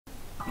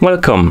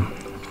Welcome!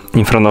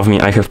 In front of me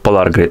I have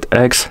PolarGrid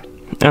X,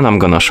 and I'm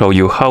gonna show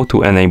you how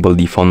to enable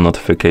the phone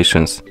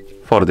notifications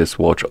for this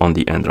watch on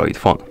the Android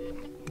phone.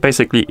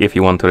 Basically, if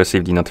you want to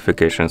receive the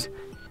notifications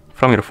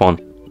from your phone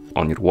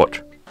on your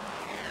watch.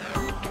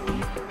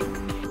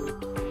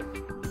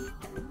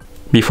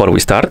 Before we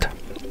start,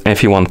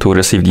 if you want to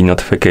receive the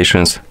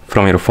notifications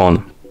from your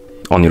phone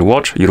on your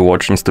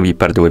watch needs to be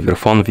paired with your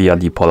phone via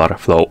the Polar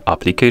Flow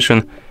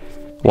application.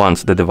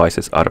 Once the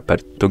devices are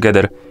paired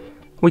together,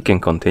 we can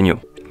continue.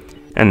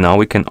 And now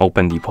we can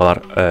open the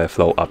Polar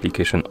Flow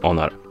application on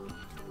our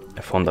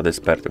phone that is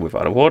paired with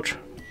our watch.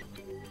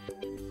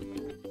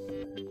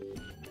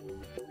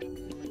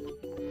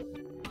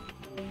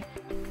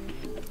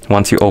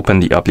 Once you open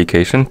the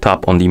application,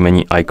 tap on the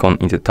menu icon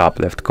in the top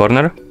left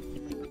corner.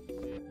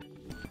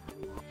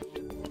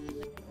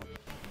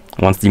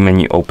 Once the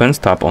menu opens,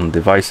 tap on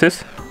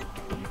Devices.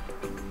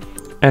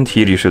 And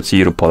here you should see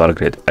your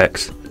PolarGrid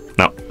X.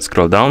 Now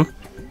scroll down,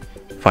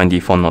 find the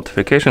phone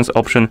notifications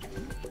option,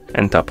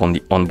 and tap on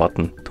the on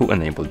button to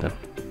enable them.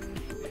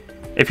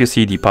 If you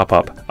see the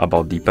pop-up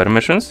about the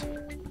permissions,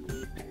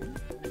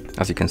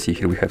 as you can see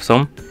here we have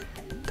some,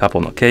 tap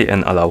on OK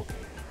and allow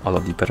all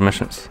of the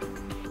permissions.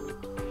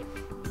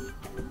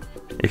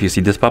 If you see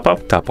this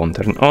pop-up, tap on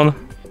turn on.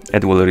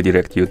 It will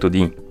redirect you to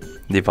the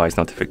device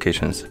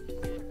notifications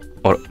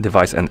or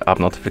device and app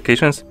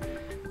notifications,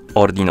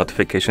 or the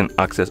notification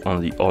access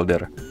on the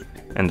older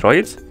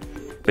Androids.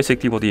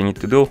 Basically what you need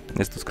to do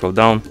is to scroll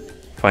down,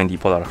 find the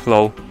Polar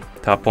Flow,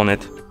 tap on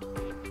it,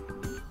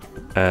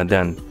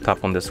 then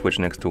tap on the switch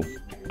next to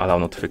allow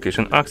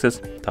notification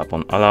access, tap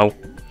on allow,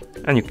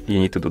 and you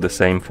need to do the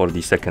same for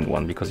the second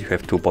one because you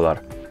have two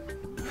Polar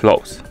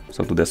Flows.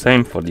 So do the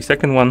same for the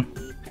second one,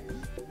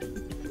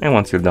 and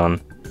once you're done,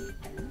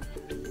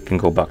 you can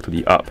go back to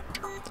the app.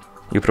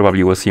 You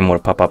probably will see more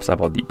pop-ups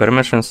about the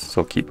permissions,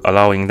 so keep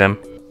allowing them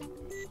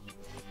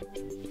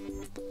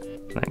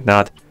like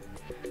that.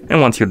 And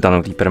once you're done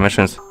with the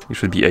permissions, you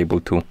should be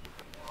able to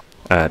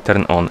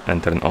turn on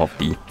and turn off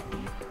the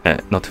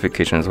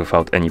notifications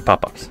without any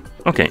pop-ups.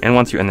 Okay, and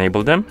once you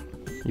enable them,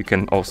 you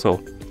can also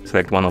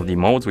select one of the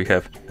modes. We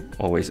have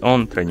always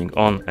on, training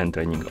on, and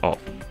training off.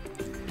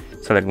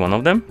 Select one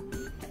of them.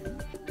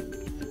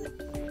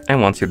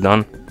 And once you're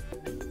done,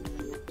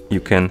 you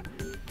can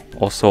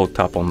also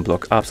tap on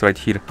block apps right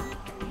here,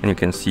 and you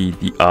can see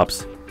the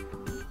apps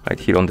right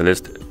here on the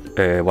list.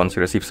 Once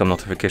you receive some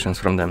notifications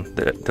from them,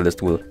 the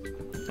list will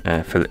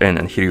fill in,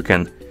 and here you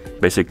can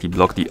basically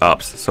block the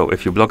apps. So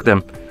if you block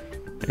them,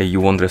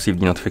 you won't receive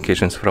the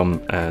notifications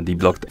from the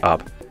blocked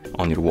app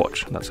on your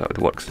watch. That's how it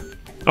works.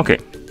 Okay,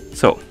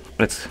 so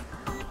let's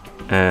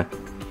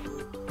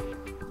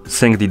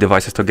sync the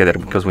devices together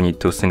because we need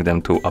to sync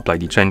them to apply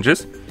the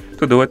changes.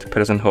 To do it,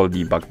 press and hold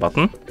the back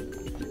button.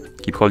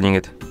 Keep holding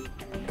it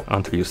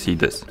until you see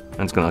this,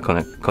 and it's gonna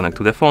connect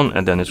to the phone,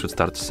 and then it should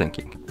start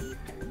syncing.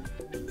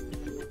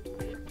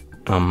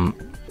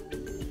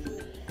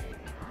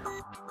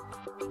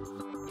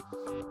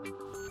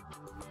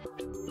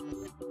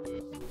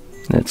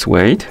 Let's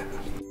wait.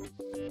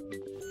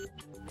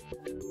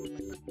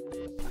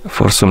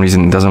 For some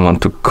reason it doesn't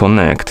want to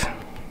connect.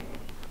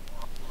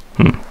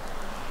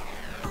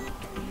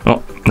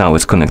 Oh, now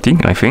it's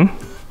connecting, I think.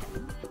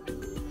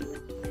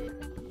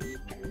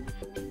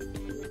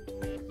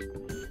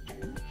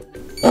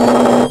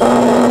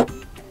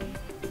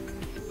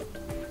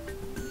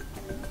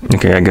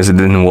 Okay, I guess it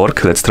didn't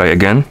work. Let's try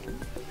again.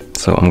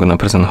 So I'm gonna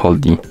press and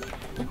hold the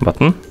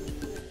button.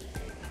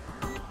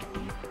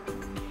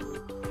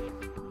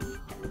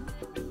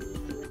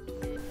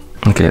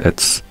 Okay,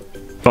 let's...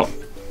 Oh,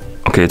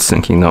 okay, it's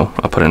syncing now,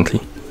 apparently.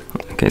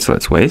 Okay, so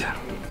let's wait.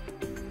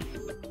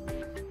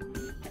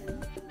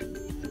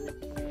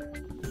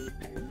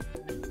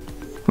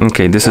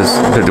 Okay, this is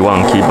a bit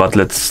wonky, but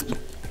let's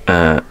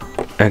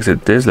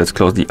exit this, let's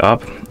close the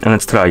app, and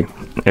let's try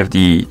if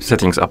the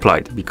settings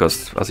applied,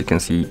 because as you can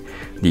see,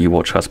 the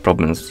watch has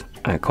problems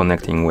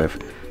connecting with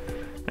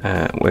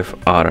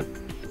our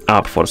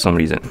app for some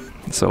reason.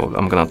 So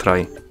I'm gonna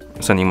try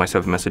sending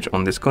myself a message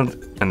on Discord,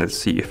 and let's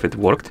see if it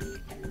worked.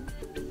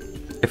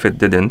 If it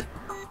didn't,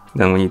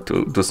 then we need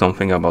to do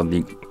something about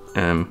the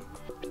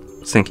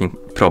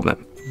syncing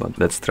problem. But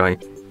let's try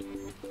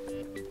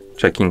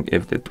checking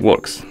if it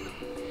works.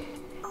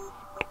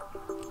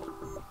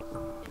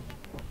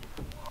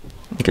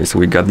 Okay, so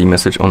we got the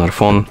message on our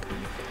phone,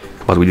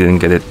 but we didn't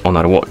get it on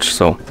our watch.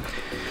 So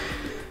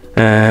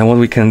what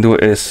we can do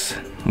is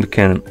we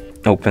can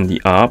open the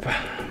app,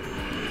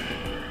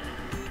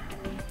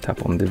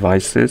 tap on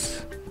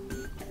devices,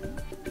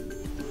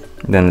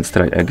 then let's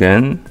try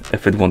again.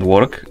 If it won't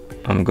work,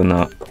 I'm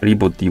gonna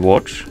reboot the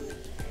watch,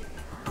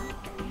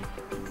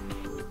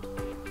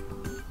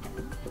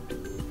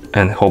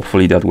 and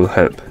hopefully that will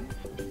help.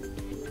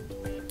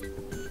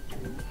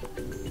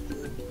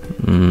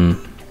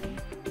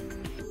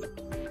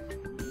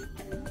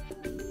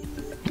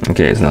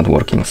 Okay, it's not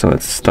working, so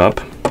let's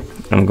stop.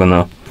 I'm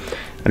gonna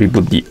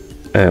reboot the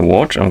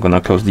watch. I'm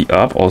gonna close the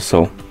app,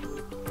 also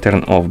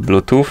turn off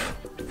Bluetooth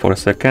for a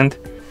second,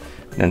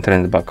 then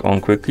turn it back on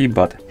quickly,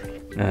 but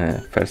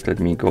First, let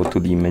me go to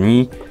the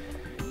menu,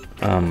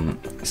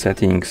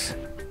 settings,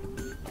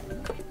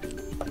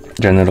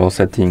 general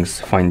settings,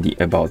 find the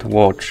about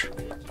watch,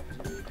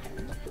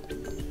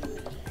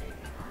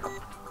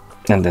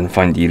 and then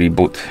find the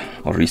reboot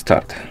or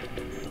restart.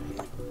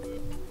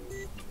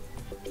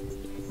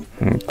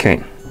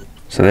 Okay,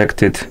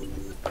 select it,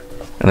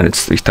 and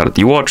let's restart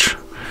the watch.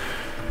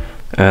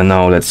 And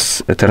now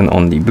let's turn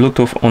on the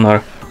Bluetooth on our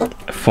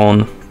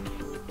phone,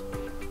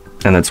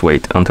 and let's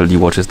wait until the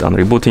watch is done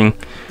rebooting.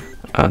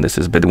 This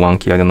is a bit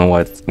wonky. I don't know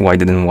why I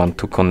didn't want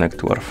to connect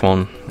to our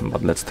phone,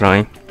 but let's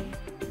try.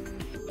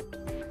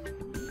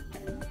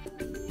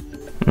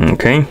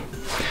 Okay,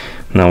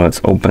 now let's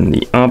open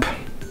the app,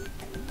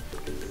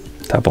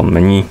 tap on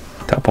menu,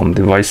 tap on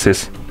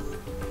devices,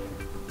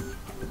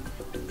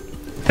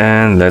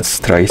 and let's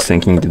try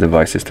syncing the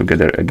devices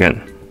together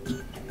again.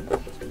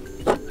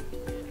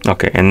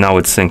 Okay, and now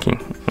it's syncing.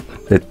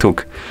 It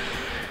took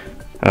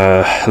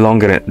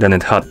longer than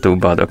it had to,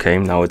 but okay,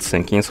 now it's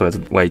syncing, so let's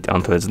wait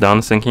until it's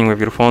done syncing with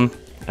your phone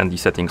and the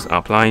settings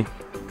apply.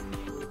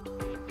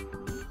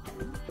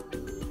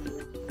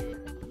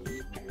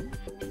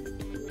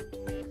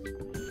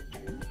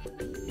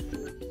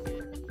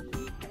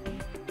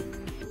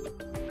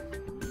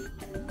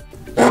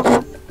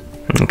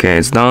 Okay,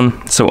 it's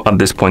done. So at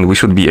this point we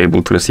should be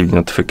able to receive the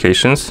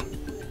notifications.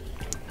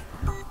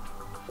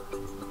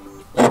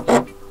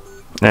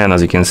 And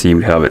as you can see,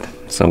 we have it.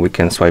 So we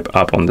can swipe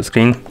up on the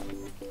screen.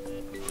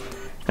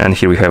 And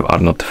here we have our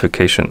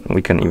notification.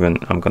 We can even,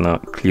 I'm gonna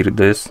clear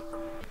this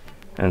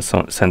and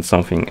send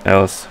something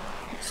else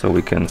so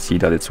we can see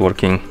that it's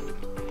working.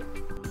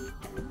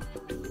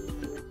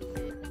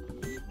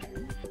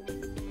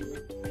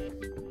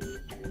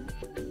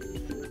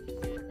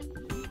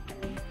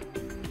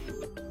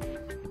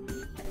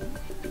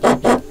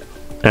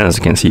 And as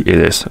you can see, it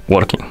is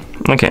working.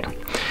 Okay,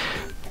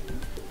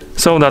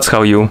 so that's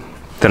how you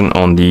turn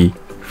on the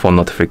phone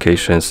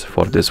notifications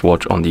for this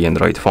watch on the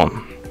Android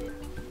phone.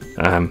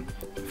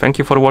 Thank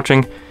you for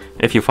watching.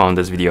 If you found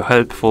this video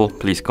helpful,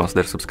 please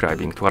consider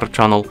subscribing to our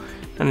channel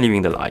and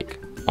leaving the like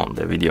on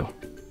the video.